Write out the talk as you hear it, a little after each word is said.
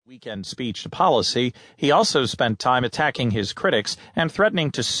weekend speech to policy, he also spent time attacking his critics and threatening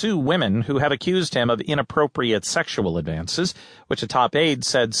to sue women who have accused him of inappropriate sexual advances, which a top aide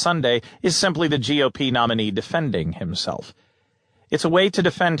said Sunday is simply the GOP nominee defending himself. It's a way to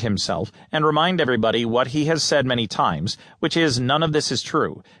defend himself and remind everybody what he has said many times, which is none of this is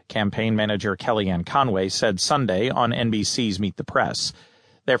true, campaign manager Kellyanne Conway said Sunday on NBC's Meet the Press.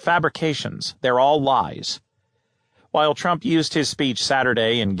 They're fabrications. They're all lies. While Trump used his speech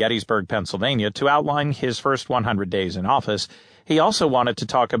Saturday in Gettysburg, Pennsylvania, to outline his first 100 days in office, he also wanted to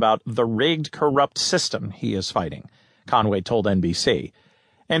talk about the rigged, corrupt system he is fighting, Conway told NBC.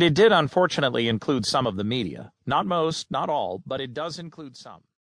 And it did unfortunately include some of the media. Not most, not all, but it does include some.